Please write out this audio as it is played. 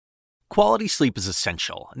Quality sleep is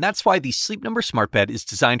essential, and that's why the Sleep Number Smart Bed is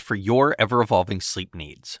designed for your ever-evolving sleep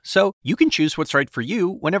needs. So you can choose what's right for you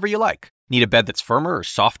whenever you like. Need a bed that's firmer or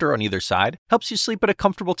softer on either side? Helps you sleep at a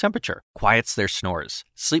comfortable temperature, quiets their snores.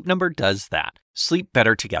 Sleep Number does that. Sleep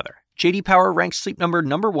better together. J.D. Power ranks Sleep Number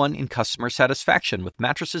 #1 in customer satisfaction with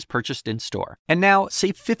mattresses purchased in-store. And now,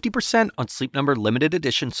 save 50% on Sleep Number limited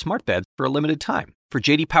edition smart beds for a limited time. For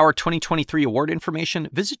J.D. Power 2023 award information,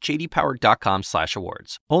 visit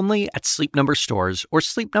jdpower.com/awards. Only at Sleep Number stores or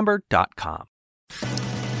sleepnumber.com.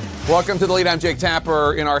 Welcome to The Lead. I'm Jake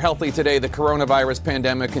Tapper. In our Healthy Today, the coronavirus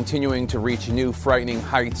pandemic continuing to reach new frightening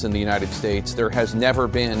heights in the United States. There has never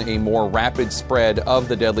been a more rapid spread of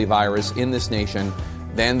the deadly virus in this nation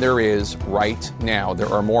than there is right now. There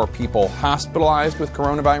are more people hospitalized with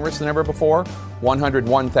coronavirus than ever before,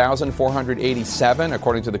 101,487,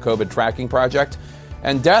 according to the COVID Tracking Project.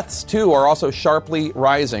 And deaths, too, are also sharply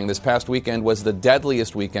rising. This past weekend was the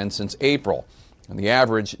deadliest weekend since April. And the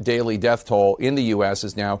average daily death toll in the U.S.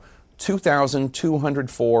 is now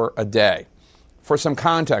 2,204 a day. For some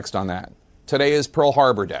context on that, today is Pearl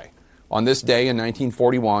Harbor Day. On this day in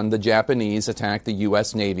 1941, the Japanese attacked the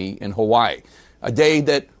U.S. Navy in Hawaii. A day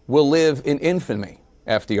that will live in infamy,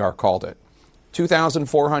 FDR called it.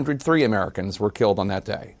 2,403 Americans were killed on that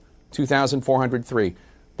day. 2,403.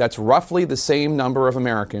 That's roughly the same number of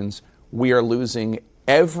Americans we are losing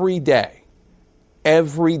every day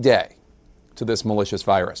to this malicious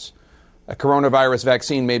virus. A coronavirus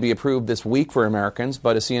vaccine may be approved this week for Americans,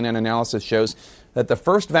 but a CNN analysis shows that the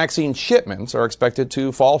first vaccine shipments are expected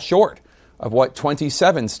to fall short of what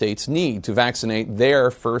 27 states need to vaccinate their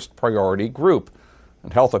first priority group.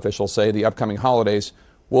 And health officials say the upcoming holidays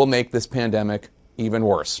will make this pandemic even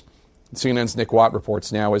worse. CNN's Nick Watt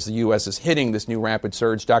reports now as the U.S. is hitting this new rapid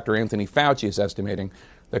surge, Dr. Anthony Fauci is estimating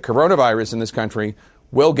that coronavirus in this country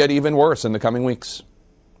will get even worse in the coming weeks.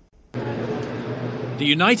 The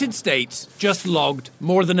United States just logged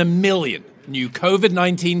more than 1 million new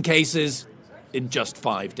COVID-19 cases in just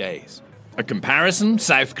 5 days. A comparison,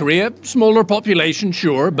 South Korea, smaller population,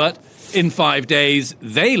 sure, but in 5 days,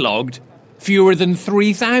 they logged fewer than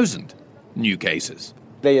 3,000 new cases.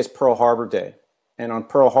 Today is Pearl Harbor Day, and on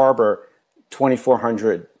Pearl Harbor,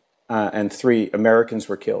 2,403 Americans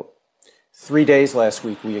were killed. 3 days last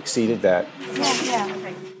week, we exceeded that.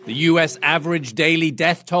 The U.S. average daily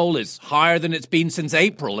death toll is higher than it's been since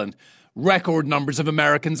April, and record numbers of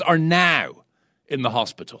Americans are now in the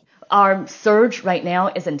hospital. Our surge right now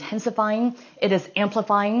is intensifying. It is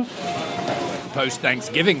amplifying. The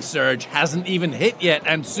post-Thanksgiving surge hasn't even hit yet,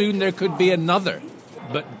 and soon there could be another,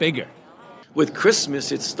 but bigger. With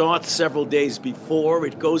Christmas, it starts several days before.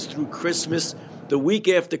 It goes through Christmas, the week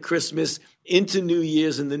after Christmas, into New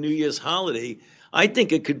Year's and the New Year's holiday. I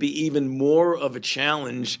think it could be even more of a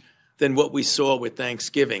challenge than what we saw with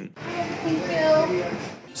Thanksgiving.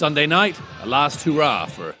 Sunday night, a last hurrah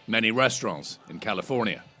for many restaurants in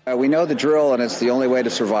California. We know the drill, and it's the only way to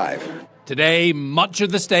survive. Today, much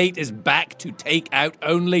of the state is back to take out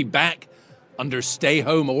only, back under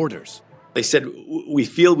stay-home orders. They said, we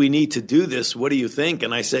feel we need to do this. What do you think?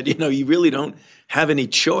 And I said, you really don't have any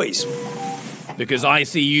choice. Because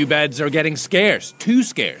ICU beds are getting scarce, too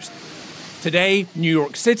scarce. Today, New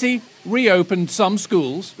York City reopened some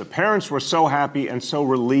schools. The parents were so happy and so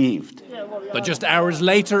relieved. But just hours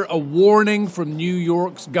later, a warning from New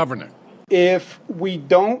York's governor. If we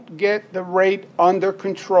don't get the rate under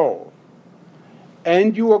control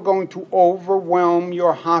and you are going to overwhelm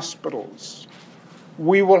your hospitals,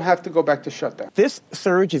 we will have to go back to shutdown. This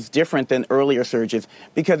surge is different than earlier surges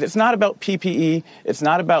because it's not about PPE, it's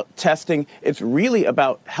not about testing, it's really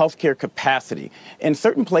about healthcare capacity. And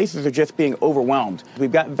certain places are just being overwhelmed. We've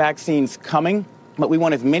got vaccines coming, but we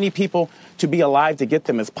want as many people to be alive to get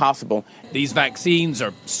them as possible. These vaccines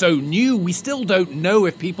are so new, we still don't know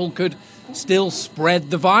if people could still spread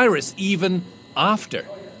the virus even after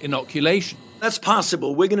inoculation. That's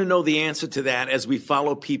possible. We're going to know the answer to that as we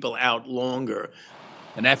follow people out longer.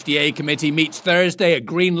 An FDA committee meets Thursday. A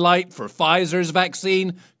green light for Pfizer's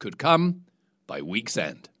vaccine could come by week's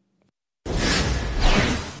end.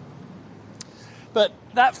 But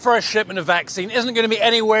that first shipment of vaccine isn't going to be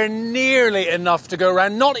anywhere nearly enough to go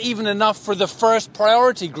around, not even enough for the first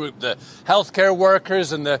priority group, the healthcare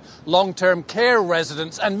workers and the long-term care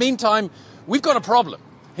residents. And meantime, we've got a problem.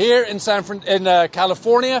 Here in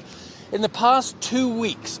California, in the past 2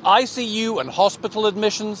 weeks, ICU and hospital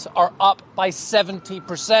admissions are up by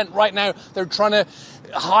 70%. Right now, they're trying to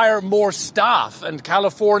hire more staff, and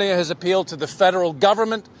California has appealed to the federal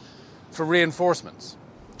government for reinforcements.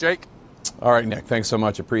 Jake? All right, Nick, thanks so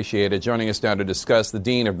much. Appreciate it. Joining us now to discuss, the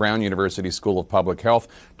Dean of Brown University School of Public Health,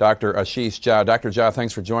 Dr. Ashish Jha. Dr. Jha,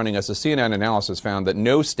 thanks for joining us. A CNN analysis found that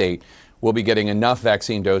no state will be getting enough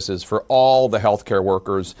vaccine doses for all the healthcare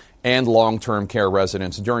workers and long-term care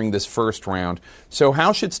residents during this first round. So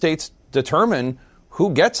how should states determine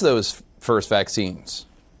who gets those first vaccines?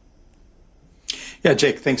 Yeah,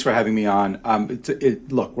 Jake, thanks for having me on.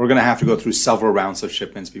 Look, we're going to have to go through several rounds of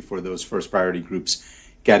shipments before those first priority groups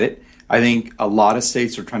get it. I think a lot of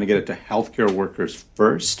states are trying to get it to healthcare workers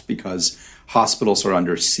first because hospitals are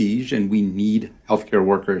under siege and we need healthcare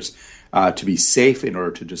workers to be safe in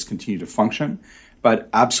order to just continue to function. But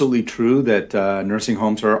absolutely true that nursing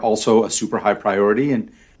homes are also a super high priority,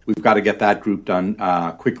 and we've got to get that group done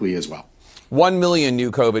quickly as well. 1 million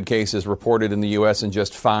new COVID cases reported in the U.S. in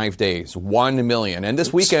just 5 days. 1 million. And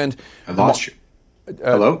this weekend... I lost you.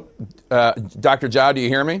 Hello? Dr. Jha, do you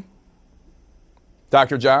hear me?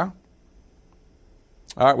 Dr. Jha?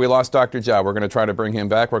 All right, we lost Dr. Jha. We're going to try to bring him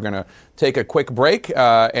back. We're going to take a quick break.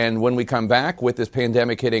 And when we come back with this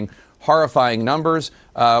pandemic hitting horrifying numbers,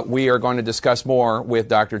 we are going to discuss more with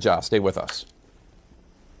Dr. Jha. Stay with us.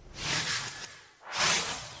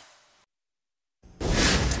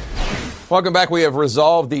 Welcome back. We have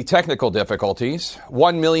resolved the technical difficulties.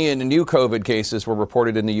 1 million new COVID cases were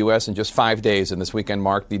reported in the U.S. in just 5 days, and this weekend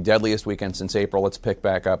marked the deadliest weekend since April. Let's pick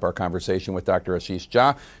back up our conversation with Dr. Ashish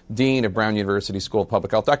Jha, Dean of Brown University School of Public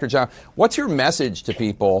Health. Dr. Jha, what's your message to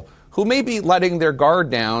people who may be letting their guard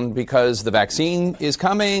down because the vaccine is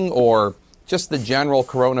coming or just the general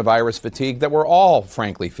coronavirus fatigue that we're all,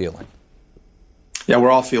 frankly, feeling? Yeah,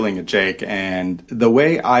 we're all feeling it, Jake. And the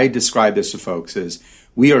way I describe this to folks is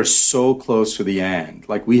we are so close to the end.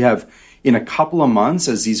 Like we have, in a couple of months,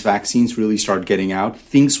 as these vaccines really start getting out,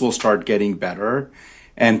 things will start getting better.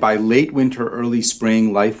 And by late winter, early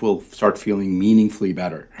spring, life will start feeling meaningfully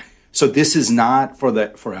better. So this is not for the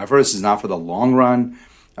forever. This is not for the long run.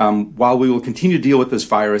 While we will continue to deal with this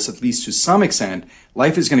virus, at least to some extent,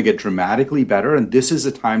 life is going to get dramatically better. And this is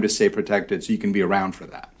a time to stay protected so you can be around for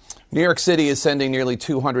that. New York City is sending nearly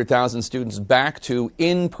 200,000 students back to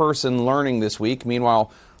in-person learning this week.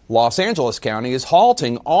 Meanwhile, Los Angeles County is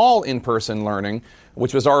halting all in-person learning,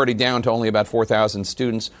 which was already down to only about 4,000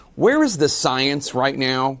 students. Where is the science right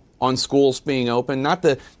now on schools being open? Not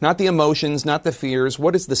the emotions, not the fears.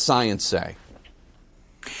 What does the science say?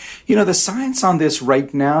 You know, the science on this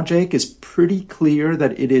right now, Jake, is pretty clear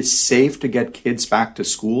that it is safe to get kids back to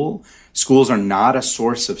school. Schools are not a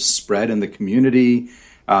source of spread in the community.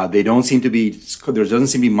 There doesn't seem to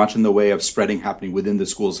be much in the way of spreading happening within the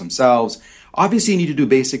schools themselves. Obviously, you need to do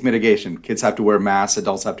basic mitigation. Kids have to wear masks,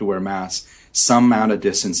 adults have to wear masks, some amount of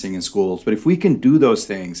distancing in schools. But if we can do those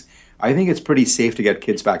things, I think it's pretty safe to get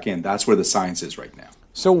kids back in. That's where the science is right now.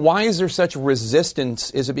 So why is there such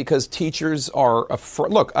resistance? Is it because teachers are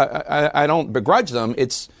afraid? Look, I don't begrudge them.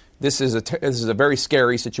 This is a very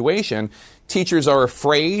scary situation. Teachers are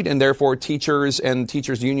afraid, and therefore teachers and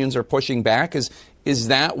teachers' unions are pushing back. Is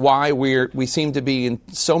that why we seem to be in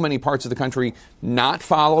so many parts of the country not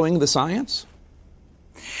following the science?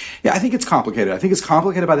 Yeah, I think it's complicated. I think it's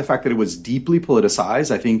complicated by the fact that it was deeply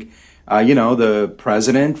politicized. I think, the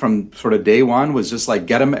president from sort of day one was just like,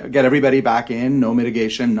 get everybody back in, no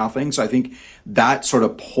mitigation, nothing. So I think that sort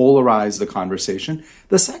of polarized the conversation.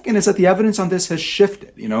 The second is that the evidence on this has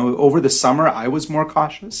shifted. Over the summer, I was more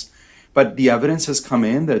cautious, but the evidence has come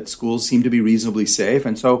in that schools seem to be reasonably safe.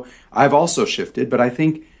 And so I've also shifted, but I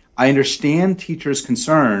think I understand teachers'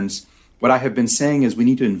 concerns. What I have been saying is we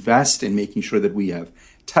need to invest in making sure that we have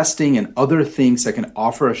testing and other things that can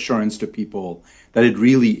offer assurance to people that it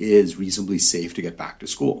really is reasonably safe to get back to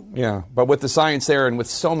school. Yeah, but with the science there and with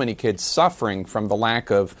so many kids suffering from the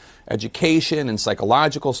lack of education and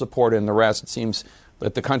psychological support and the rest, it seems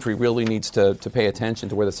that the country really needs to pay attention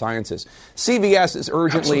to where the science is. CVS is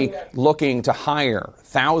urgently looking to hire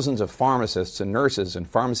thousands of pharmacists and nurses and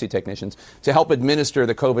pharmacy technicians to help administer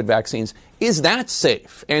the COVID vaccines. Is that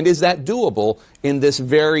safe? And is that doable in this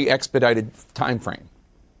very expedited time frame?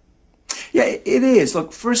 Yeah, it is.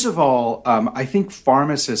 Look, first of all, I think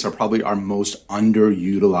pharmacists are probably our most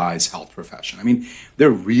underutilized health profession. I mean, they're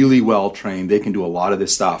really well trained. They can do a lot of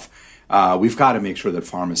this stuff. We've got to make sure that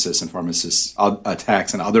pharmacists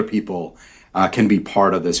techs and other people can be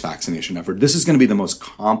part of this vaccination effort. This is going to be the most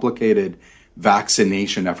complicated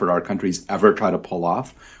vaccination effort our country's ever tried to pull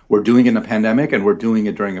off. We're doing it in a pandemic, and we're doing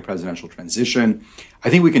it during a presidential transition. I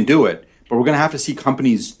think we can do it. But we're going to have to see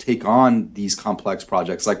companies take on these complex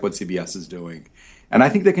projects like what CBS is doing. And I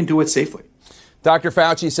think they can do it safely. Dr.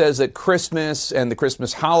 Fauci says that Christmas and the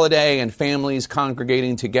Christmas holiday and families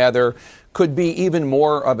congregating together could be even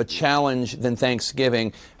more of a challenge than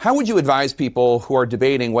Thanksgiving. How would you advise people who are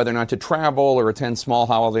debating whether or not to travel or attend small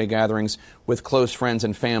holiday gatherings with close friends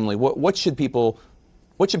and family? What should people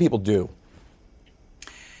do?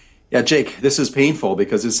 Yeah, Jake, this is painful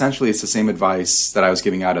because essentially it's the same advice that I was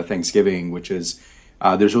giving out at Thanksgiving, which is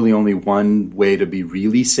there's really only one way to be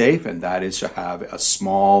really safe, and that is to have a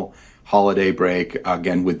small holiday break,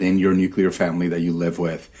 again, within your nuclear family that you live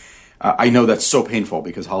with. I know that's so painful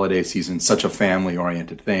because holiday season is such a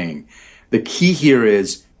family-oriented thing. The key here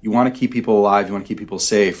is you want to keep people alive, you want to keep people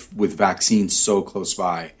safe with vaccines so close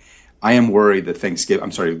by. I am worried that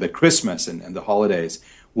that Christmas and the holidays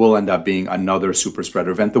will end up being another super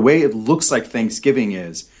spreader event. The way it looks like Thanksgiving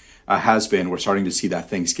has been, we're starting to see that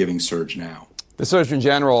Thanksgiving surge now. The Surgeon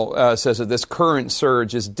General says that this current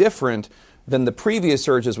surge is different than the previous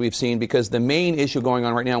surges we've seen because the main issue going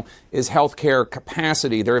on right now is healthcare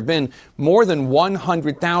capacity. There have been more than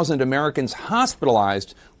 100,000 Americans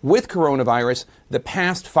hospitalized with coronavirus the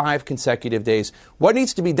past 5 consecutive days. What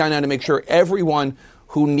needs to be done now to make sure everyone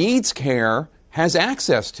who needs care has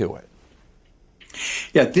access to it?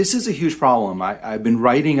 Yeah, this is a huge problem. I've been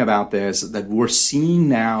writing about this, that we're seeing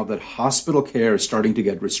now that hospital care is starting to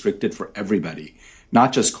get restricted for everybody,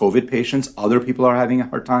 not just COVID patients. Other people are having a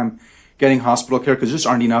hard time getting hospital care because there just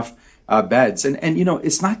aren't enough beds. And, you know,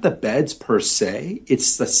 it's not the beds per se,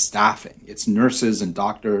 it's the staffing. It's nurses and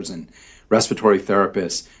doctors and respiratory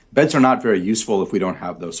therapists. Beds are not very useful if we don't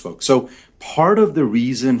have those folks. So part of the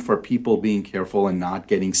reason for people being careful and not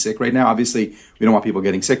getting sick right now, obviously, we don't want people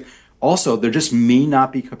getting sick. Also, there just may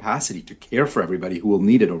not be capacity to care for everybody who will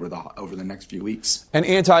need it over the next few weeks. An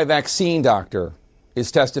anti-vaccine doctor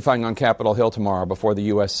is testifying on Capitol Hill tomorrow before the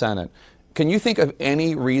U.S. Senate. Can you think of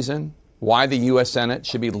any reason why the U.S. Senate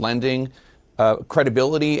should be lending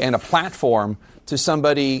credibility and a platform to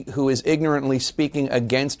somebody who is ignorantly speaking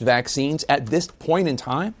against vaccines at this point in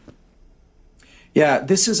time? Yeah,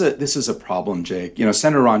 this is a problem, Jake. You know,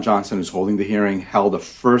 Senator Ron Johnson, who's holding the hearing, held a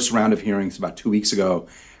first round of hearings about 2 weeks ago.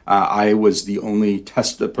 I was the only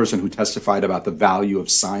person who testified about the value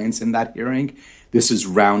of science in that hearing. This is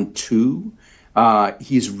round 2.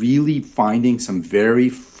 He's really finding some very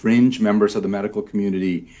fringe members of the medical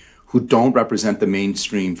community who don't represent the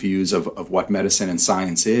mainstream views of what medicine and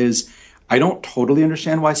science is. I don't totally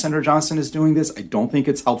understand why Senator Johnson is doing this. I don't think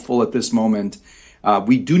it's helpful at this moment.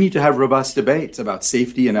 We do need to have robust debates about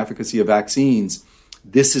safety and efficacy of vaccines.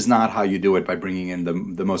 This is not how you do it, by bringing in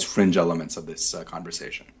the most fringe elements of this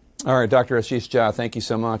conversation. All right, Dr. Ashish Jha, thank you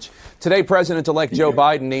so much. Today, President-elect Joe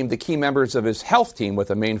Biden named the key members of his health team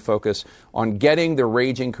with a main focus on getting the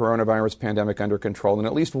raging coronavirus pandemic under control. And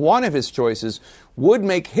at least one of his choices would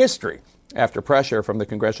make history after pressure from the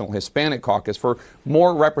Congressional Hispanic Caucus for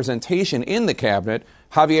more representation in the cabinet.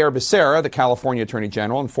 Javier Becerra, the California Attorney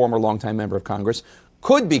General and former longtime member of Congress,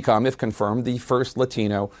 could become, if confirmed, the first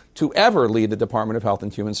Latino to ever lead the Department of Health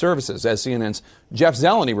and Human Services, as CNN's Jeff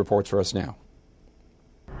Zeleny reports for us now.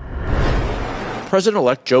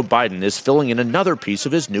 President-elect Joe Biden is filling in another piece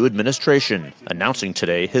of his new administration, announcing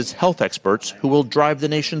today his health experts who will drive the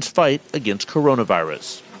nation's fight against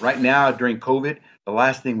coronavirus. Right now, during COVID, the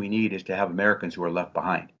last thing we need is to have Americans who are left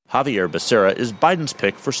behind. Javier Becerra is Biden's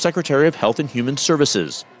pick for Secretary of Health and Human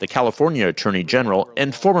Services. The California Attorney General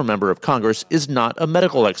and former member of Congress is not a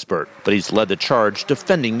medical expert, but he's led the charge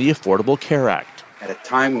defending the Affordable Care Act. At a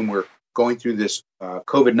time when we're going through this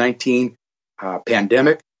COVID-19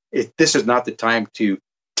 pandemic, this is not the time to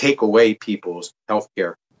take away people's health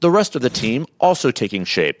care. The rest of the team also taking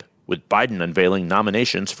shape, with Biden unveiling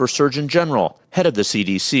nominations for Surgeon General, head of the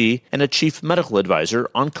CDC, and a chief medical advisor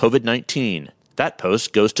on COVID-19. That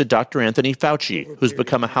post goes to Dr. Anthony Fauci, who's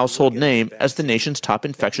become a household name as the nation's top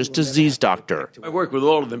infectious disease doctor. I worked with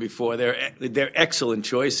all of them before. They're excellent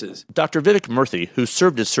choices. Dr. Vivek Murthy, who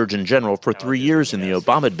served as Surgeon General for 3 years in the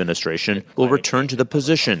Obama administration, will return to the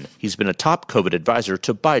position. He's been a top COVID advisor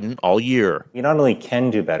to Biden all year. We not only can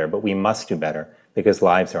do better, but we must do better, because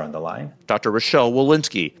lives are on the line. Dr. Rochelle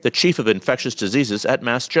Walensky, the chief of infectious diseases at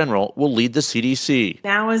Mass General, will lead the CDC.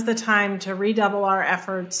 Now is the time to redouble our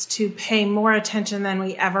efforts to pay more attention than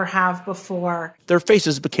we ever have before. Their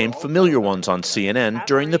faces became familiar ones on CNN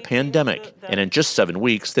during the pandemic, and in just 7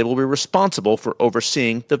 weeks, they will be responsible for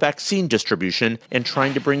overseeing the vaccine distribution and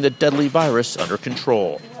trying to bring the deadly virus under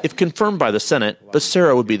control. If confirmed by the Senate,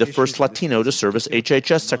 Becerra would be the first Latino to serve as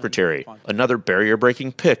HHS Secretary, another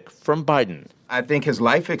barrier-breaking pick from Biden. I think his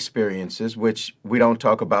life experiences, which we don't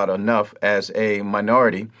talk about enough as a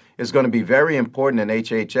minority, is going to be very important in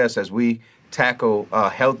HHS as we tackle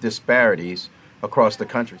health disparities across the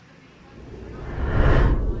country.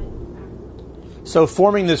 So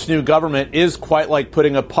forming this new government is quite like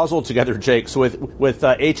putting a puzzle together, Jake. So with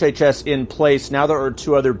HHS in place, now there are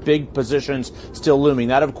two other big positions still looming.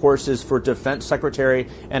 That, of course, is for Defense Secretary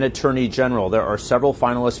and Attorney General. There are several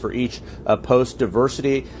finalists for each post.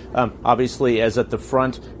 Diversity, obviously, as at the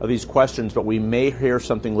front of these questions, but we may hear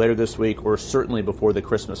something later this week or certainly before the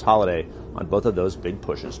Christmas holiday on both of those big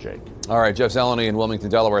pushes, Jake. All right, Jeff Zeleny in Wilmington,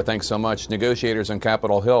 Delaware, thanks so much. Negotiators on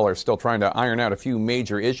Capitol Hill are still trying to iron out a few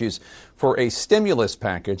major issues for a stimulus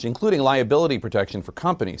package, including liability protection for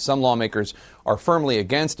companies. Some lawmakers are firmly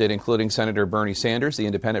against it, including Senator Bernie Sanders, the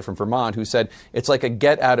independent from Vermont, who said it's like a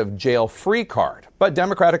get-out-of-jail-free card. But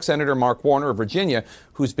Democratic Senator Mark Warner of Virginia,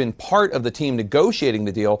 who's been part of the team negotiating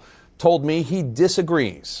the deal, told me he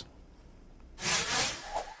disagrees.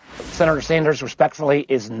 Senator Sanders, respectfully,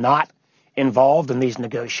 is not involved in these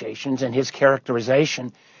negotiations, and his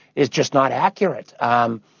characterization is just not accurate.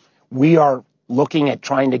 We are looking at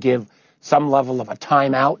trying to give some level of a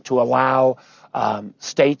timeout to allow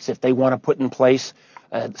states, if they want to put in place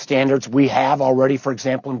standards. We have already, for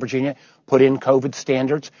example, in Virginia, put in COVID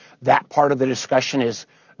standards. That part of the discussion is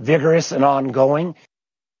vigorous and ongoing.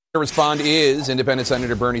 To respond is independent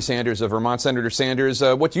Senator Bernie Sanders of Vermont. Senator Sanders,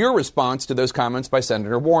 what's your response to those comments by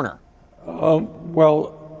Senator Warner?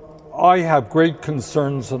 Well, I have great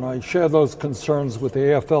concerns, and I share those concerns with the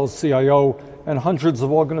AFL-CIO and hundreds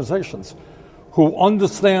of organizations who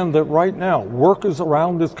understand that right now workers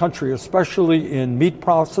around this country, especially in meat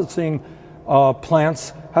processing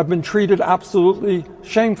plants, have been treated absolutely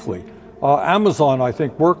shamefully. Amazon, I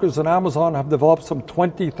think workers at Amazon have developed some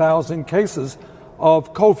 20,000 cases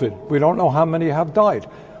of COVID. We don't know how many have died.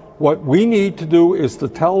 What we need to do is to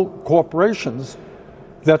tell corporations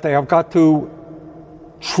that they have got to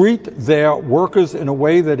treat their workers in a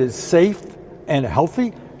way that is safe and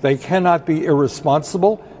healthy. They cannot be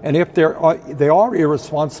irresponsible. And if they are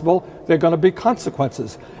irresponsible, there are going to be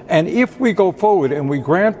consequences. And if we go forward and we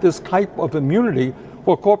grant this type of immunity,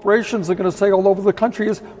 what corporations are going to say all over the country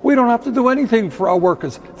is, we don't have to do anything for our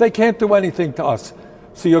workers. They can't do anything to us.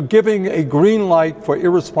 So you're giving a green light for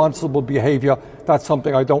irresponsible behavior. That's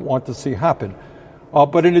something I don't want to see happen.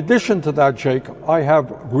 But in addition to that, Jake, I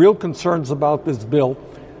have real concerns about this bill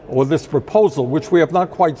or this proposal, which we have not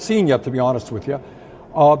quite seen yet, to be honest with you,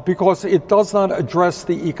 because it does not address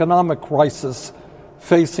the economic crisis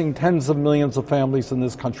facing tens of millions of families in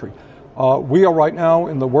this country. We are right now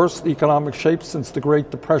in the worst economic shape since the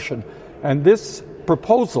Great Depression, and this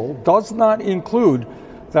proposal does not include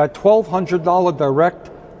that $1,200 direct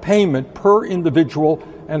payment per individual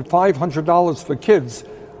and $500 for kids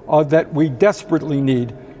that we desperately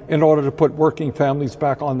need in order to put working families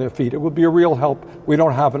back on their feet. It would be a real help. We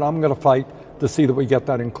don't have it. I'm going to fight to see that we get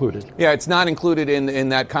that included. Yeah, it's not included in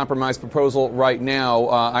that compromise proposal right now.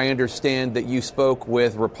 I understand that you spoke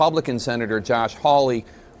with Republican Senator Josh Hawley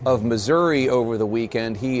of Missouri over the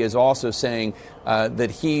weekend. He is also saying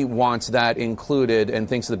that he wants that included and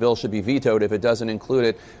thinks the bill should be vetoed if it doesn't include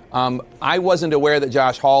it. I wasn't aware that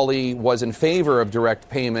Josh Hawley was in favor of direct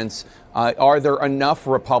payments. Are there enough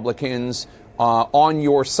Republicans on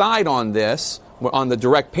your side on this, on the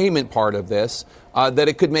direct payment part of this, that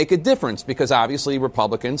it could make a difference? Because obviously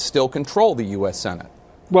Republicans still control the U.S. Senate.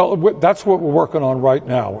 Well, that's what we're working on right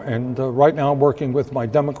now. And right now I'm working with my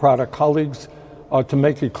Democratic colleagues to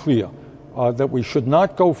make it clear that we should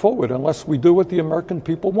not go forward unless we do what the American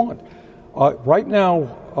people want. Right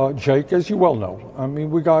now, Jake, as you well know, I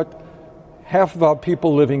mean, we got half of our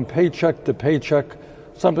people living paycheck to paycheck.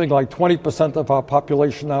 Something like 20% of our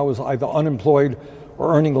population now is either unemployed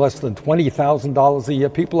or earning less than $20,000 a year.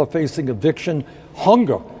 People are facing eviction.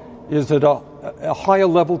 Hunger is at a higher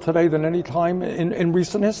level today than any time in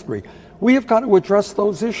recent history. We have got to address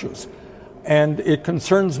those issues. And it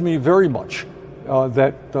concerns me very much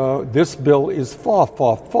that this bill is far,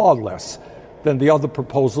 far, far less than the other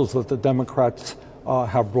proposals that the Democrats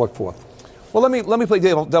have brought forth. Well, let me play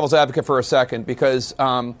devil's advocate for a second, because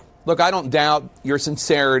look, I don't doubt your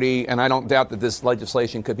sincerity, and I don't doubt that this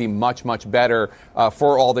legislation could be much, much better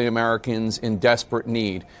for all the Americans in desperate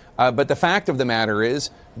need. But the fact of the matter is,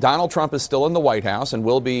 Donald Trump is still in the White House and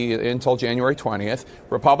will be until January 20th.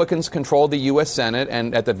 Republicans control the U.S. Senate,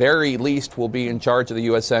 and at the very least will be in charge of the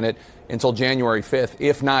U.S. Senate until January 5th,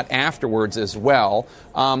 if not afterwards as well.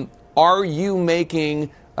 Are you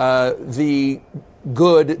making the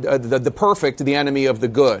good, the perfect, the enemy of the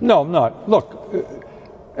good? No, I'm not. Look,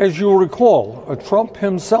 as you recall, Trump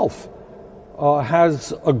himself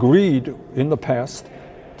has agreed in the past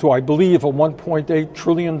to, I believe, a $1.8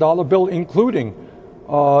 trillion bill, including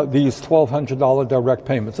these $1,200 direct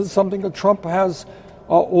payments. It's something that Trump has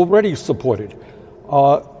already supported.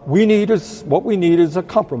 what we need is a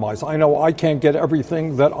compromise. I know I can't get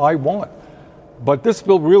everything that I want, but this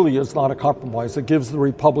bill really is not a compromise. It gives the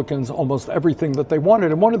Republicans almost everything that they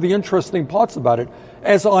wanted. And one of the interesting parts about it,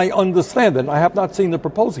 as I understand it, and I have not seen the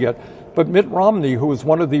proposal yet, but Mitt Romney, who is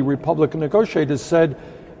one of the Republican negotiators, said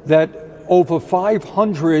that over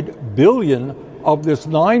 $500 billion of this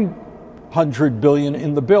 $900 billion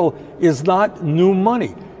in the bill is not new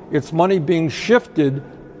money. It's money being shifted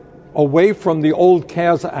away from the old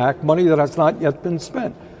CARES Act, money that has not yet been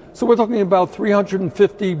spent. So we're talking about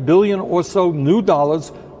 $350 billion or so new dollars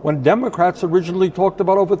when Democrats originally talked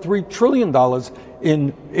about over $3 trillion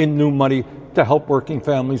in new money to help working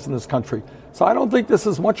families in this country. So I don't think this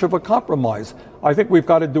is much of a compromise. I think we've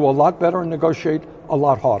got to do a lot better and negotiate a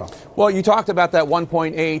lot harder. Well, you talked about that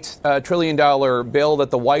 $1.8 trillion bill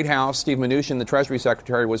that the White House, Steve Mnuchin, the Treasury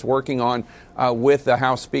Secretary, was working on with the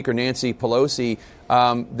House Speaker Nancy Pelosi.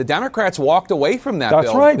 The Democrats walked away from that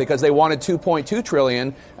bill right. because they wanted $2.2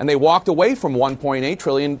 trillion, and they walked away from $1.8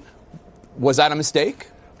 trillion. Was that a mistake?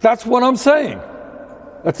 That's what I'm saying.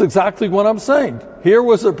 That's exactly what I'm saying. Here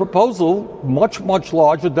was a proposal much, much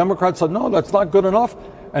larger. Democrats said, no, that's not good enough.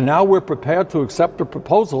 And now we're prepared to accept a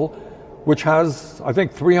proposal which has, I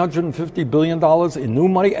think, $350 billion in new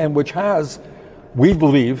money and which has, I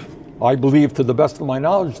believe to the best of my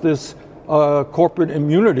knowledge, this corporate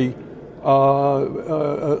immunity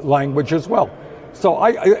language as well. So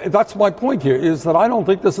that's my point here, is that I don't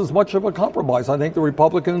think this is much of a compromise. I think the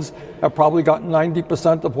Republicans have probably gotten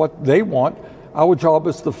 90% of what they want. Our job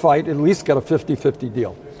is to fight, at least get a 50-50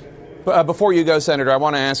 deal. Before you go, Senator, I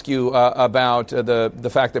want to ask you about the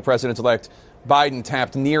fact that President-elect Biden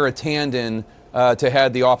tapped Neera Tanden to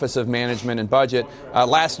head the Office of Management and Budget.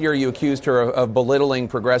 Last year, you accused her of belittling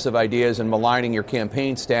progressive ideas and maligning your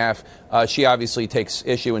campaign staff. She obviously takes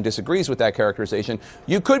issue and disagrees with that characterization.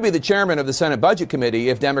 You could be the chairman of the Senate Budget Committee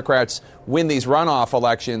if Democrats win these runoff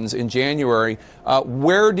elections in January.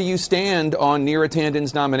 Where do you stand on Neera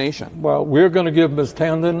Tanden's nomination? Well, we're going to give Ms.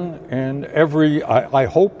 Tanden and I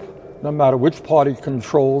hope, no matter which party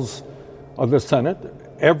controls the Senate,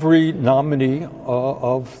 every nominee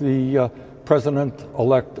of the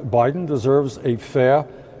President-elect Biden deserves a fair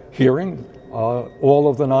hearing. All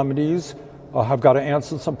of the nominees have got to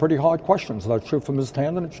answer some pretty hard questions. That's true for Ms.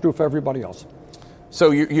 Tanden. It's true for everybody else.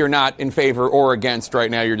 So you're not in favor or against right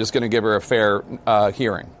now. You're just going to give her a fair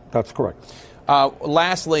hearing. That's correct.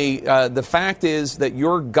 Lastly, the fact is that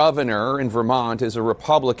your governor in Vermont is a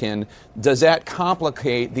Republican. Does that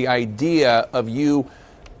complicate the idea of you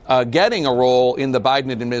getting a role in the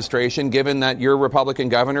Biden administration, given that your Republican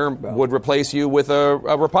governor would replace you with a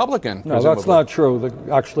Republican? No, presumably? That's not true.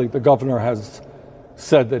 Actually, the governor has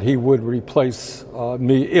said that he would replace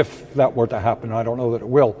me if that were to happen. I don't know that it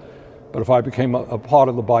will. But if I became a part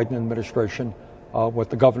of the Biden administration, what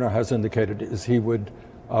the governor has indicated is he would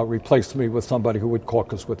replace me with somebody who would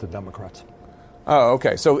caucus with the Democrats. Oh,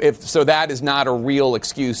 okay. So that is not a real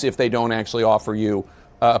excuse if they don't actually offer you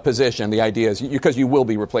a position. The idea is because you will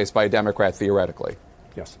be replaced by a Democrat theoretically.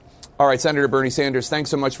 Yes. All right, Senator Bernie Sanders,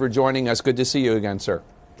 thanks so much for joining us. Good to see you again, sir.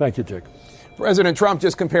 Thank you, Jake. President Trump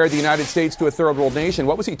just compared the United States to a third world nation.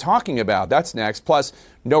 What was he talking about? That's next. Plus,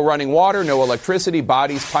 no running water, no electricity,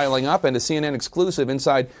 bodies piling up, and a CNN exclusive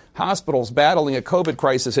inside hospitals battling a COVID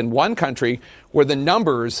crisis in one country where the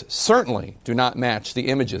numbers certainly do not match the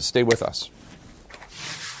images. Stay with us.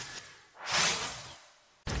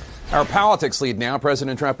 Our politics lead now.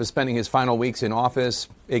 President Trump is spending his final weeks in office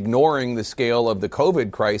ignoring the scale of the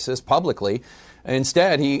COVID crisis publicly.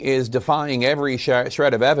 Instead, he is defying every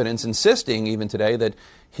shred of evidence, insisting even today that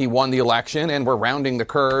he won the election and we're rounding the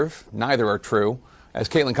curve. Neither are true. As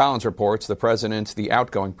Caitlin Collins reports, the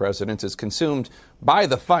outgoing president, is consumed by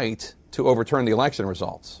the fight to overturn the election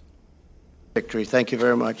results. Victory. Thank you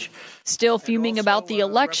very much. Still fuming about the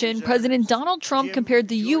election, President Donald Trump compared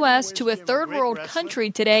the U.S. to a third world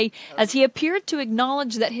country today as he appeared to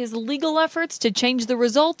acknowledge that his legal efforts to change the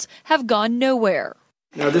results have gone nowhere.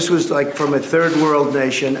 Now, this was like from a third world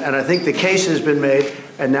nation, and I think the case has been made,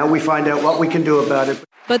 and now we find out what we can do about it.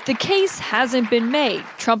 But the case hasn't been made.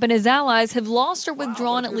 Trump and his allies have lost or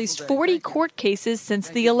withdrawn at least 40 court cases since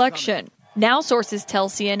the election. Now sources tell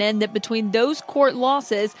CNN that between those court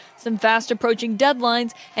losses, some fast-approaching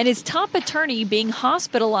deadlines, and his top attorney being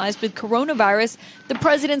hospitalized with coronavirus, the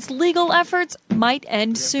president's legal efforts might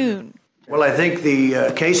end soon. Well, I think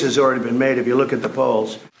the case has already been made if you look at the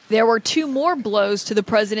polls. There were two more blows to the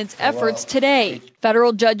president's efforts today.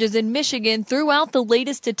 Federal judges in Michigan threw out the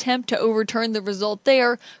latest attempt to overturn the result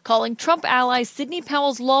there, calling Trump ally Sidney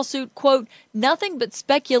Powell's lawsuit, quote, nothing but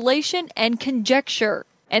speculation and conjecture.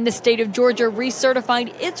 And the state of Georgia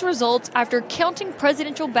recertified its results after counting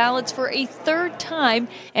presidential ballots for a third time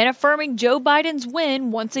and affirming Joe Biden's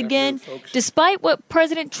win once again, despite what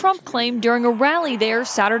President Trump claimed during a rally there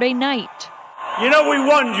Saturday night. You know, we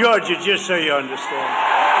won Georgia, just so you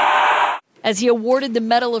understand. As he awarded the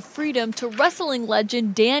Medal of Freedom to wrestling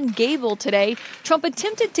legend Dan Gable today, Trump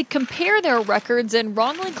attempted to compare their records and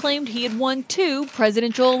wrongly claimed he had won 2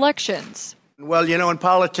 presidential elections. Well, you know, in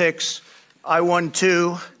politics, I won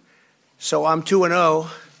 2, so I'm 2-0,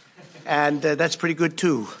 and that's pretty good,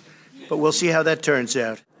 too. But we'll see how that turns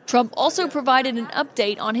out. Trump also provided an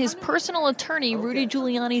update on his personal attorney, Rudy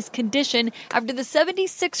Giuliani's condition after the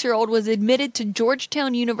 76-year-old was admitted to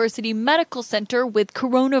Georgetown University Medical Center with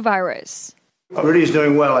coronavirus. Rudy's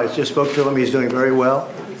doing well. I just spoke to him. He's doing very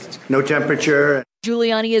well. No temperature.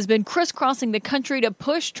 Giuliani has been crisscrossing the country to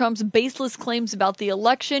push Trump's baseless claims about the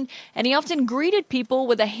election, and he often greeted people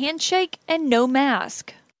with a handshake and no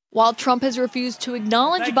mask. While Trump has refused to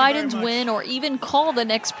acknowledge Biden's win or even call the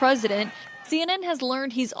next president, CNN has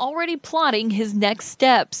learned he's already plotting his next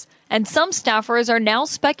steps. And some staffers are now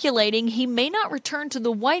speculating he may not return to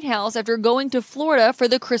the White House after going to Florida for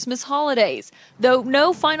the Christmas holidays, though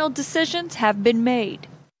no final decisions have been made.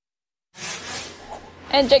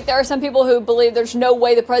 And, Jake, there are some people who believe there's no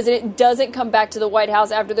way the president doesn't come back to the White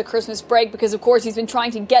House after the Christmas break because, of course, he's been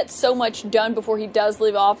trying to get so much done before he does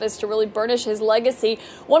leave office to really burnish his legacy.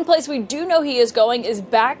 One place we do know he is going is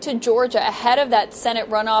back to Georgia ahead of that Senate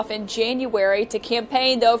runoff in January to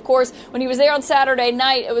campaign, though, of course, when he was there on Saturday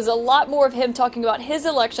night, it was a lot more of him talking about his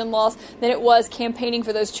election loss than it was campaigning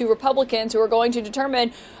for those 2 Republicans who are going to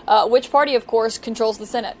determine which party, of course, controls the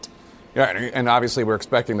Senate. Yeah, and obviously we're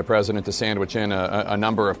expecting the president to sandwich in a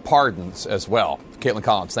number of pardons as well. Caitlin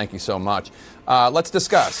Collins, thank you so much. Let's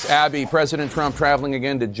discuss. Abby, President Trump traveling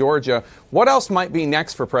again to Georgia. What else might be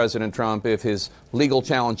next for President Trump if his legal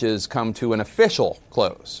challenges come to an official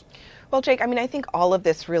close? Well, Jake, I mean, I think all of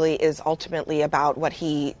this really is ultimately about what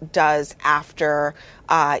he does after,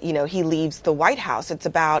 he leaves the White House. It's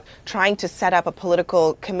about trying to set up a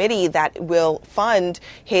political committee that will fund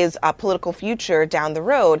his political future down the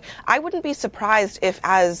road. I wouldn't be surprised if,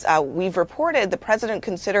 as we've reported, the president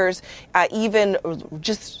considers even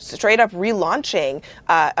just straight up relaunching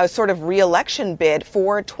a sort of re-election bid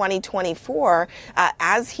for 2024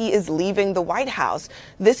 as he is leaving the White House.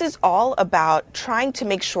 This is all about trying to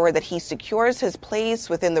make sure that he secures his place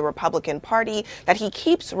within the Republican Party, that he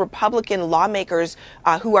keeps Republican lawmakers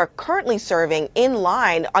who are currently serving in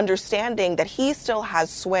line, understanding that he still has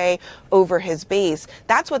sway over his base.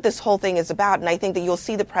 That's what this whole thing is about. And I think that you'll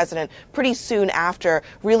see the president pretty soon after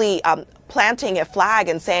really planting a flag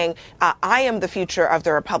and saying, I am the future of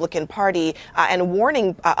the Republican Party, and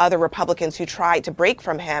warning other Republicans who try to break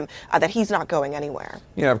from him that he's not going anywhere.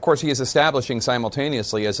 Yeah, of course, he is establishing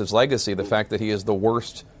simultaneously as his legacy the fact that he is the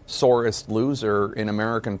worst, sorest loser in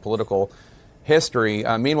American political history.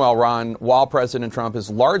 Meanwhile, Ron, while President Trump is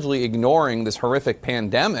largely ignoring this horrific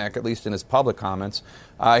pandemic, at least in his public comments,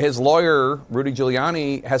 his lawyer, Rudy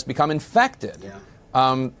Giuliani, has become infected.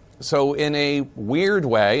 Yeah. So in a weird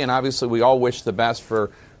way, and obviously we all wish the best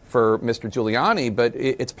for Mr. Giuliani, but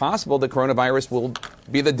it's possible that coronavirus will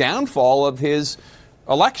be the downfall of his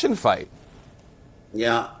election fight.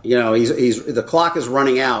 Yeah, he's the clock is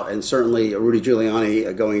running out, and certainly Rudy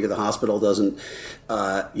Giuliani going to the hospital doesn't,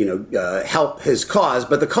 help his cause.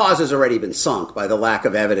 But the cause has already been sunk by the lack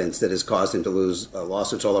of evidence that has caused him to lose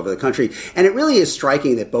lawsuits all over the country. And it really is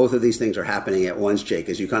striking that both of these things are happening at once, Jake,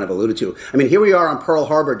 as you kind of alluded to. I mean, here we are on Pearl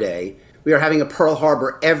Harbor Day. We are having a Pearl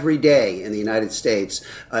Harbor every day in the United States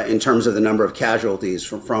in terms of the number of casualties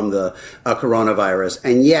from the coronavirus.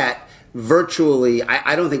 And yet, virtually,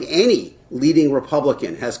 I don't think any leading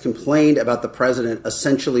Republican has complained about the president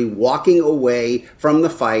essentially walking away from the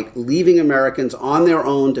fight, leaving Americans on their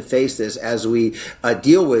own to face this as we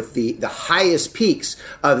deal with the highest peaks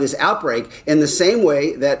of this outbreak, in the same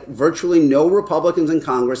way that virtually no Republicans in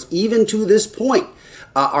Congress, even to this point,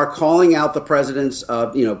 are calling out the president's,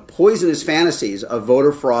 poisonous fantasies of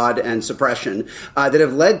voter fraud and suppression that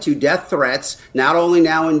have led to death threats, not only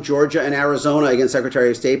now in Georgia and Arizona against Secretary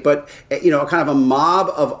of State, but, kind of a mob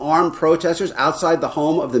of armed protesters outside the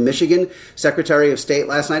home of the Michigan Secretary of State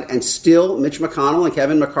last night. And still, Mitch McConnell and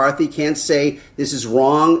Kevin McCarthy can't say this is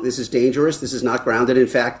wrong, this is dangerous, this is not grounded. In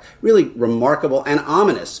fact, really remarkable and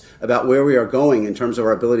ominous about where we are going in terms of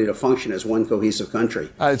our ability to function as one cohesive country.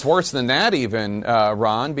 It's worse than that even,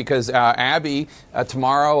 Ron, because Abby,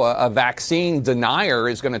 tomorrow, a vaccine denier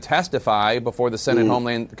is going to testify before the Senate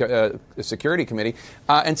Homeland Security Committee.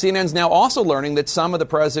 And CNN's now also learning that some of the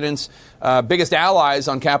president's biggest allies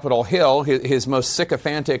on Capitol Hill, his most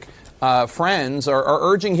sycophantic friends are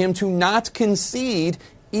urging him to not concede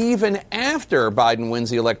even after Biden wins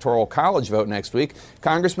the Electoral College vote next week.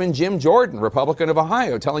 Congressman Jim Jordan, Republican of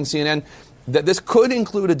Ohio, telling CNN that this could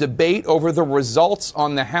include a debate over the results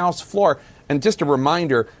on the House floor. And just a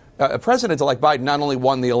reminder, President-elect Biden not only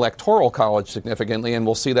won the Electoral College significantly, and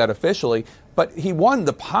we'll see that officially, but he won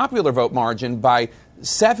the popular vote margin by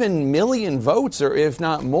 7 million votes, or if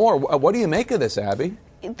not more. What do you make of this, Abby?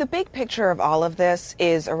 The big picture of all of this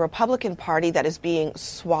is a Republican Party that is being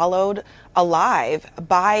swallowed alive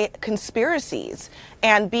by conspiracies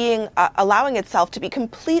and being allowing itself to be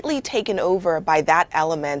completely taken over by that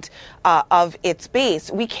element of its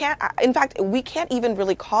base. We can't, in fact, we can't even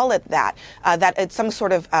really call it that. That it's some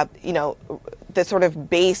sort of, the sort of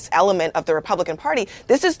base element of the Republican Party.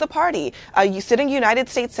 This is the party. You sitting United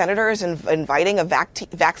States senators and inviting a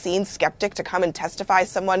vaccine skeptic to come and testify,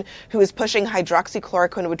 someone who is pushing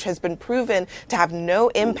hydroxychloroquine, which has been proven to have no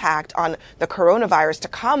impact on the coronavirus, to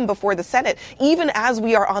come before the Senate, even as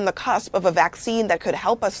we are on the cusp of a vaccine that could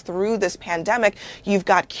help us through this pandemic. You've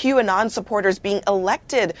got QAnon supporters being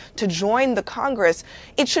elected to join the Congress.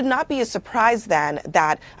 It should not be a surprise then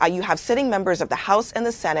that you have sitting members of the House and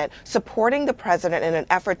the Senate supporting the president in an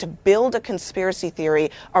effort to build a conspiracy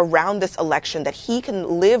theory around this election that he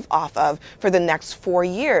can live off of for the next 4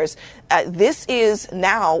 years. This is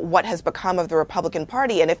now what has become of the Republican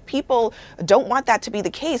Party. And if people don't want that to be the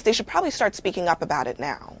case, they should probably start speaking up about it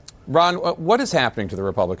now. Ron, what is happening to the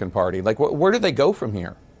Republican Party? Like, where do they go from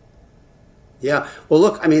here? Yeah. Well,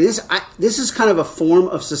 look, I mean, this is kind of a form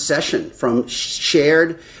of secession from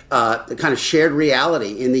shared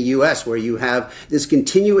reality in the U.S., where you have this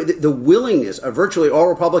the willingness of virtually all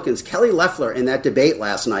Republicans. Kelly Loeffler in that debate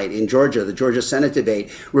last night in Georgia, the Georgia Senate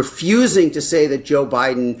debate, refusing to say that Joe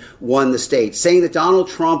Biden won the state, saying that Donald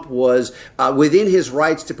Trump was within his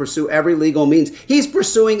rights to pursue every legal means. He's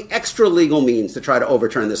pursuing extra legal means to try to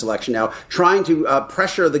overturn this election now, trying to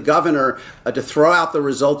pressure the governor to throw out the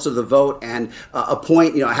results of the vote and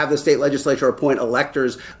appoint, have the state legislature appoint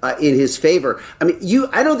electors in his favor. I mean,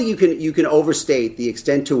 I don't think you can overstate the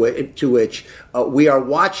extent to which we are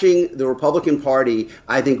watching the Republican Party,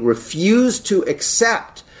 I think, refuse to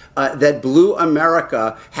accept that Blue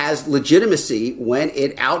America has legitimacy when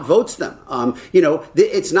it outvotes them.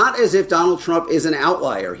 It's not as if Donald Trump is an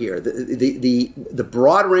outlier here. The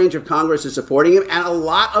broad range of Congress is supporting him, and a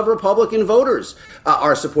lot of Republican voters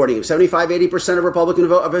are supporting him. 75-80% of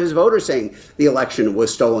Republican of his voters saying the election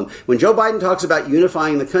was stolen. When Joe Biden talks about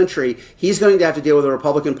unifying the country, he's going to have to deal with a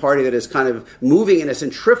Republican Party that is kind of moving in a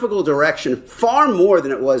centrifugal direction far more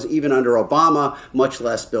than it was even under Obama, much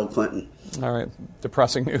less Bill Clinton. All right.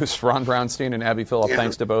 Depressing news. Ron Brownstein and Abby Phillip,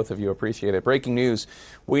 thanks to both of you. Appreciate it. Breaking news.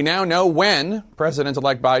 We now know when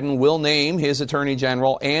President-elect Biden will name his Attorney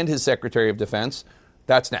General and his Secretary of Defense.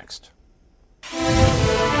 That's next.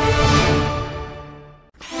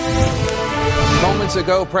 Moments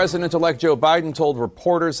ago, President-elect Joe Biden told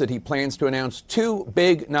reporters that he plans to announce 2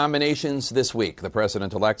 big nominations this week. The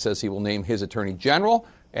president-elect says he will name his Attorney General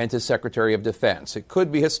and his Secretary of Defense. It could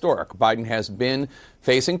be historic. Biden has been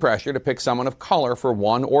facing pressure to pick someone of color for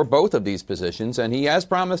one or both of these positions, and he has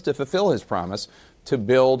promised to fulfill his promise to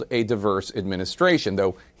build a diverse administration,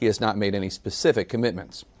 though he has not made any specific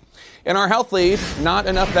commitments. In our health lead, not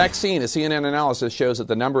enough vaccine. A CNN analysis shows that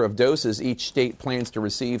the number of doses each state plans to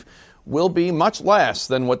receive will be much less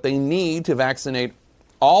than what they need to vaccinate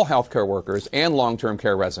all healthcare workers and long-term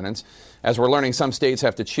care residents. As we're learning, some states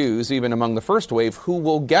have to choose, even among the first wave, who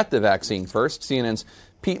will get the vaccine first. CNN's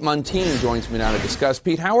Pete Muntean joins me now to discuss.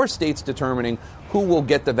 Pete, how are states determining who will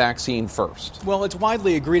get the vaccine first? Well, it's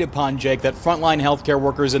widely agreed upon, Jake, that frontline healthcare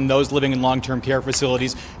workers and those living in long-term care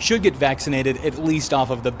facilities should get vaccinated at least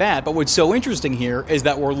off of the bat. But what's so interesting here is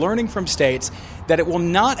that we're learning from states that it will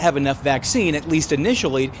not have enough vaccine, at least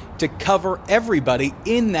initially, to cover everybody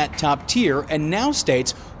in that top tier. And now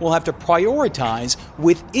states will have to prioritize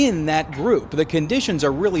within that group. The conditions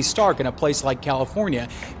are really stark in a place like California.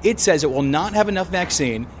 It says it will not have enough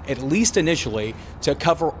vaccine, at least initially, to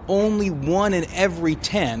cover only 1 in every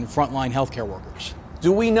 10 frontline healthcare workers.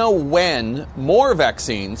 Do we know when more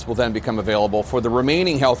vaccines will then become available for the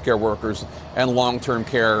remaining healthcare workers and long-term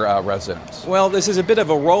care residents? Well, this is a bit of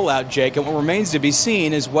a rollout, Jake, and what remains to be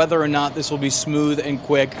seen is whether or not this will be smooth and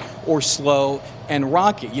quick or slow and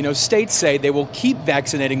rocky. States say they will keep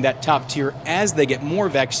vaccinating that top tier as they get more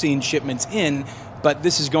vaccine shipments in, but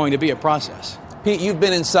this is going to be a process. Pete, you've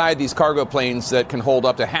been inside these cargo planes that can hold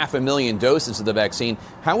up to 500,000 doses of the vaccine.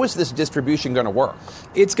 How is this distribution going to work?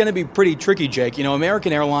 It's going to be pretty tricky, Jake. You know,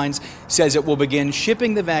 American Airlines says it will begin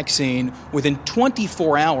shipping the vaccine within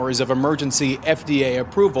 24 hours of emergency FDA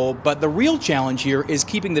approval. But the real challenge here is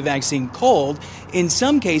keeping the vaccine cold, in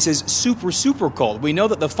some cases super, super cold. We know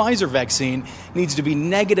that the Pfizer vaccine needs to be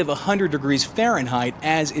negative 100 degrees Fahrenheit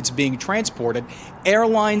as it's being transported.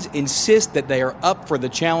 Airlines insist that they are up for the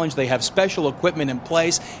challenge. They have special equipment in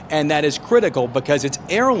place, and that is critical because it's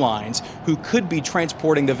airlines who could be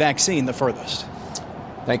transporting the vaccine the furthest.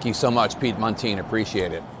 Thank you so much, Pete Montine.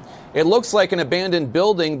 Appreciate it. It looks like an abandoned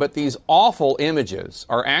building, but these awful images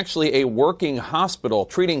are actually a working hospital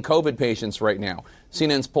treating COVID patients right now.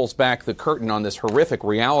 CNN's pulls back the curtain on this horrific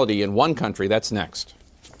reality in one country. That's next.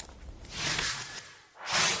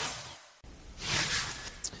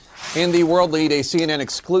 In the world lead, a CNN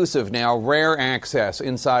exclusive now, rare access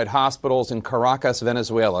inside hospitals in Caracas,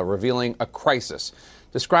 Venezuela, revealing a crisis.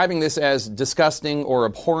 Describing this as disgusting or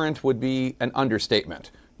abhorrent would be an understatement.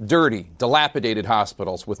 Dirty, dilapidated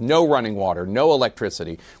hospitals with no running water, no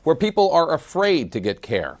electricity, where people are afraid to get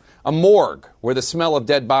care. A morgue where the smell of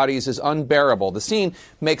dead bodies is unbearable. The scene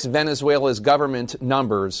makes Venezuela's government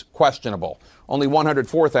numbers questionable. Only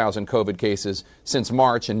 104,000 COVID cases since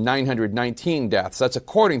March and 919 deaths. That's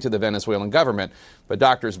according to the Venezuelan government. But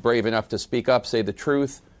doctors brave enough to speak up say the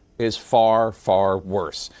truth is far, far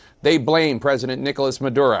worse. They blame President Nicolas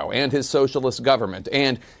Maduro and his socialist government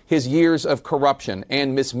and his years of corruption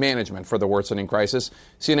and mismanagement for the worsening crisis.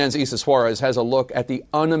 CNN's Isa Suarez has a look at the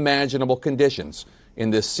unimaginable conditions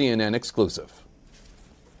in this CNN exclusive.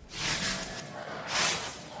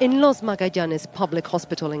 In Los Magallanes Public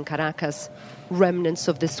Hospital in Caracas, remnants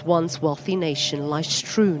of this once wealthy nation lie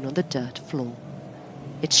strewn on the dirt floor.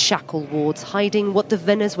 Its shackled wards hiding what the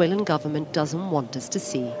Venezuelan government doesn't want us to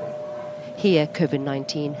see. Here,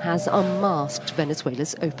 COVID-19 has unmasked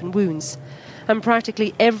Venezuela's open wounds, and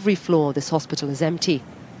practically every floor of this hospital is empty,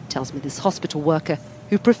 tells me this hospital worker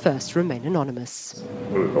who prefers to remain anonymous.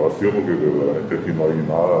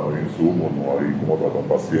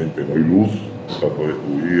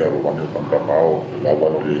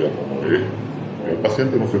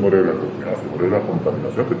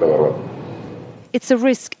 It's a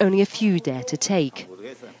risk only a few dare to take.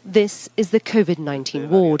 This is the COVID-19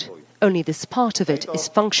 ward. Only this part of it is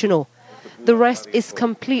functional. The rest is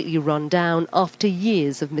completely run down after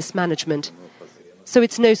years of mismanagement. So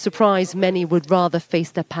it's no surprise many would rather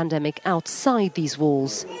face the pandemic outside these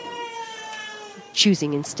walls,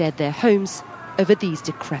 choosing instead their homes over these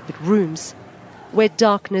decrepit rooms, where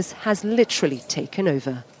darkness has literally taken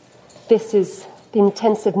over. This is the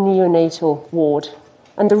intensive neonatal ward.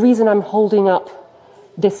 And the reason I'm holding up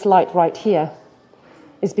this light right here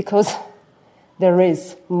is because there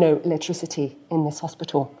is no electricity in this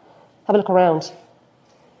hospital. Have a look around.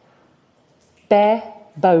 Bare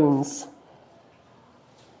bones.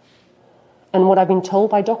 And what I've been told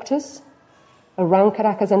by doctors around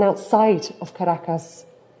Caracas and outside of Caracas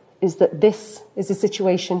is that this is a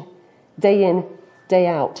situation day in, day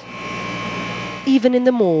out. Even in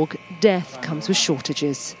the morgue, death comes with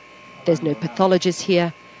shortages. There's no pathologist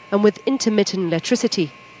here, and with intermittent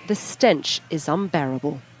electricity, the stench is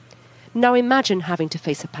unbearable. Now imagine having to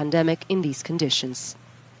face a pandemic in these conditions.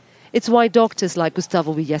 It's why doctors like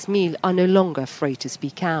Gustavo Villasmil are no longer afraid to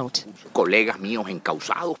speak out.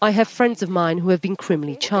 I have friends of mine who have been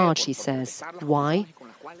criminally charged, he says. Why?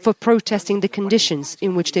 For protesting the conditions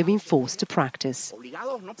in which they've been forced to practice.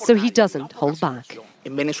 So he doesn't hold back.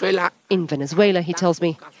 In Venezuela, he tells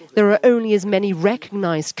me, there are only as many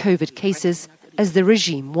recognized COVID cases as the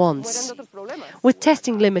regime wants. With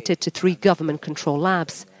testing limited to 3 government-controlled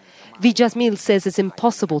labs, Villasmil says it's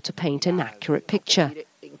impossible to paint an accurate picture.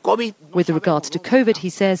 With regards to COVID, he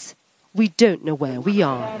says, we don't know where we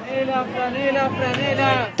are.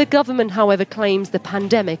 The government, however, claims the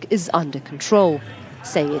pandemic is under control,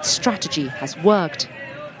 saying its strategy has worked.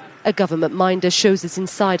 A government minder shows us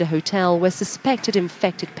inside a hotel where suspected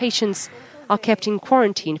infected patients are kept in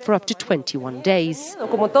quarantine for up to 21 days.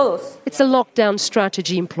 It's a lockdown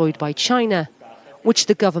strategy employed by China, which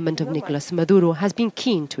the government of Nicolas Maduro has been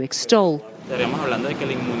keen to extol.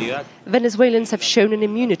 Venezuelans have shown an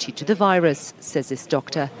immunity to the virus, says this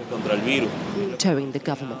doctor, towing the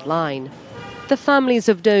government line. The families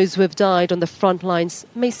of those who have died on the front lines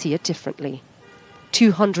may see it differently.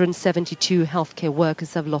 272 healthcare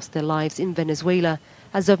workers have lost their lives in Venezuela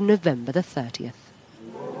as of November the 30th.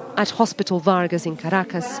 At Hospital Vargas in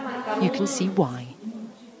Caracas, you can see why.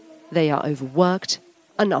 They are overworked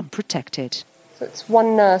and unprotected. So it's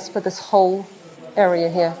one nurse for this whole area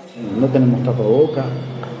here.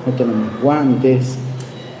 no tenemos guantes,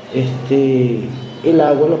 el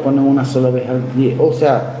agua lo ponen una sola vez al día, o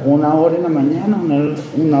sea, 1 hora en la mañana,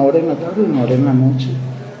 1 hora en la tarde y 1 hora en la noche.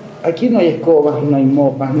 Aquí no hay escobas, no hay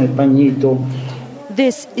mopas, no hay pañito.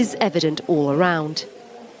 This is evident all around.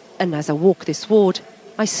 And as I walk this ward,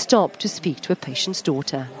 I stop to speak to a patient's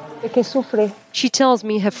daughter. She tells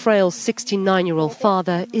me her frail 69-year-old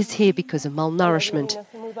father is here because of malnourishment,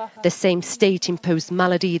 the same state-imposed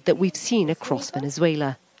malady that we've seen across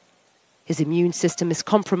Venezuela. His immune system is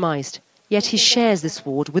compromised, yet he shares this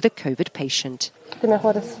ward with a COVID patient.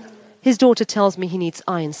 His daughter tells me he needs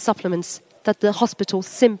iron supplements that the hospital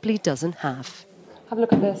simply doesn't have. Have a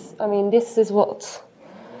look at this. I mean, this is what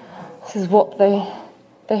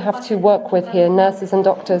they have to work with here, nurses and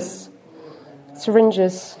doctors.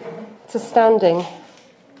 Syringes, it's astounding.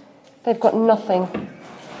 They've got nothing.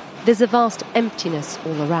 There's a vast emptiness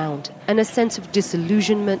all around and a sense of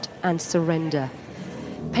disillusionment and surrender.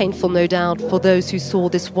 Painful, no doubt, for those who saw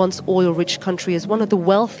this once oil-rich country as one of the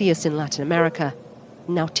wealthiest in Latin America,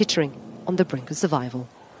 now tittering on the brink of survival.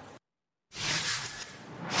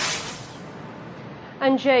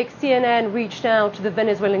 And Jake, CNN reached out to the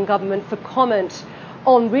Venezuelan government for comment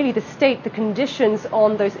on really the state, the conditions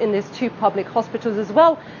on those in these 2 public hospitals, as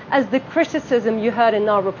well as the criticism you heard in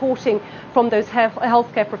our reporting from those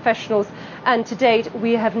healthcare professionals. And to date,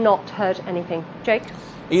 we have not heard anything. Jake?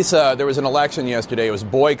 Issa, there was an election yesterday. It was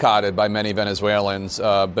boycotted by many Venezuelans,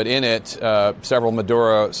 but in it, several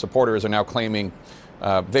Maduro supporters are now claiming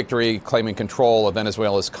victory, claiming control of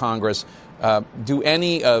Venezuela's Congress. Do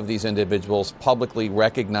any of these individuals publicly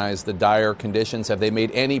recognize the dire conditions? Have they made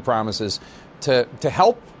any promises to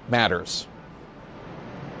help matters?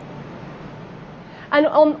 And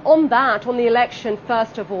on the election,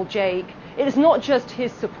 first of all, Jake, it is not just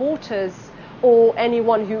his supporters or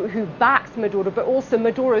anyone who backs Maduro, but also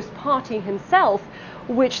Maduro's party himself,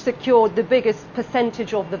 which secured the biggest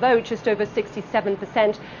percentage of the vote, just over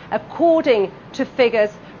 67%, according to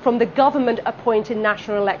figures from the government-appointed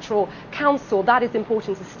National Electoral Council. That is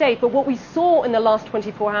important to state. But what we saw in the last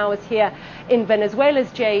 24 hours here in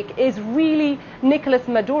Venezuela's, Jake, is really Nicolas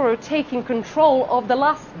Maduro taking control of the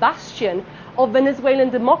last bastion of Venezuelan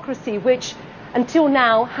democracy, which until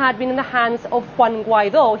now had been in the hands of Juan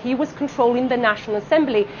Guaidó. He was controlling the National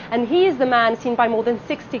Assembly, and he is the man seen by more than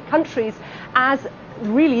 60 countries as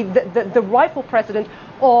really the rightful president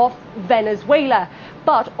of Venezuela.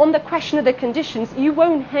 But on the question of the conditions, you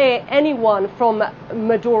won't hear anyone from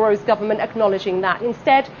Maduro's government acknowledging that.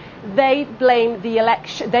 Instead, they blame the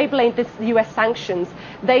election. They blame the U.S. sanctions.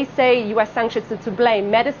 They say U.S. sanctions are to blame.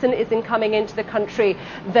 Medicine isn't coming into the country.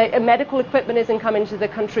 The medical equipment isn't coming into the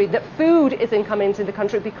country. That food isn't coming into the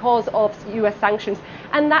country because of U.S. sanctions.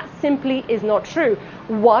 And that simply is not true.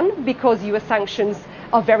 1, because U.S. sanctions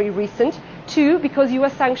are very recent. 2, because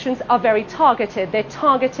U.S. sanctions are very targeted. They're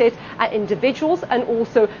targeted at individuals and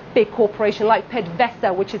also big corporations like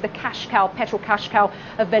PDVSA, which is the cash cow, petrol cash cow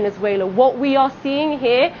of Venezuela. What we are seeing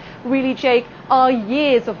here, really, Jake, are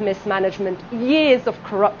years of mismanagement, years of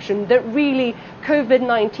corruption that really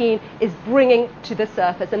COVID-19 is bringing to the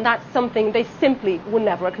surface. And that's something they simply will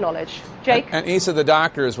never acknowledge. Jake? And Issa, the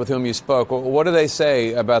doctors with whom you spoke, what do they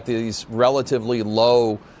say about these relatively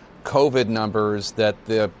low COVID numbers that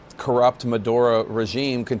the corrupt Maduro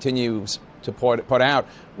regime continues to put out?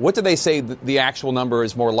 What do they say the actual number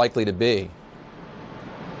is more likely to be?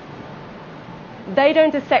 They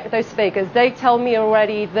don't dissect those figures. They tell me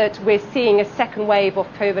already that we're seeing a second wave of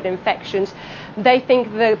COVID infections. They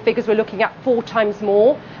think the figures we're looking at 4 times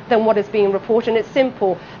more than what is being reported. And it's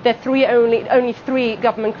simple. There are only 3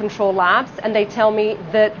 government-controlled labs, and they tell me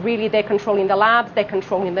that really they're controlling the labs, they're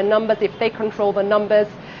controlling the numbers. If they control the numbers,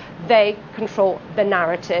 they control the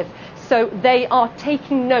narrative. So they are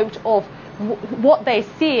taking note of what they're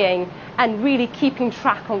seeing and really keeping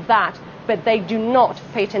track of that. But they do not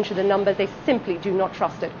pay attention to the numbers. They simply do not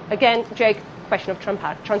trust it. Again, Jake, question of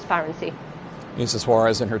transparency. Issa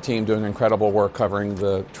Suarez and her team doing incredible work covering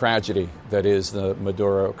the tragedy that is the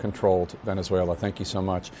Maduro-controlled Venezuela. Thank you so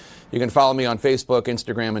much. You can follow me on Facebook,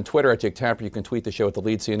 Instagram, and Twitter at Jake Tapper. You can tweet the show at The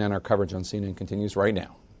Lead CNN. Our coverage on CNN continues right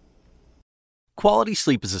now. Quality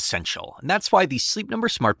sleep is essential, and that's why the Sleep Number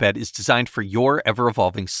Smart Bed is designed for your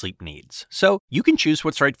ever-evolving sleep needs. So you can choose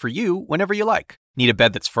what's right for you whenever you like. Need a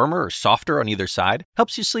bed that's firmer or softer on either side?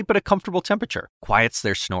 Helps you sleep at a comfortable temperature. Quiets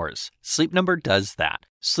their snores. Sleep Number does that.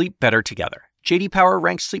 Sleep better together. J.D. Power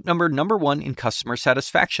ranks Sleep Number #1 in customer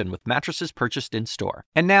satisfaction with mattresses purchased in-store.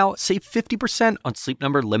 And now, save 50% on Sleep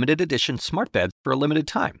Number Limited Edition Smart Beds for a limited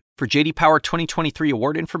time. For J.D. Power 2023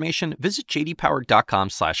 award information, visit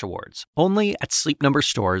jdpower.com/awards. Only at Sleep Number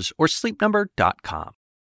stores or sleepnumber.com.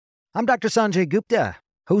 I'm Dr. Sanjay Gupta,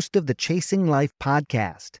 host of the Chasing Life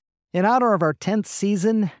podcast. In honor of our 10th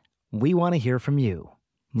season, we want to hear from you.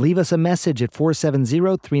 Leave us a message at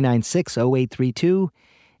 470-396-0832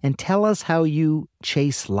 and tell us how you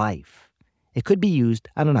chase life. It could be used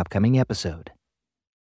on an upcoming episode.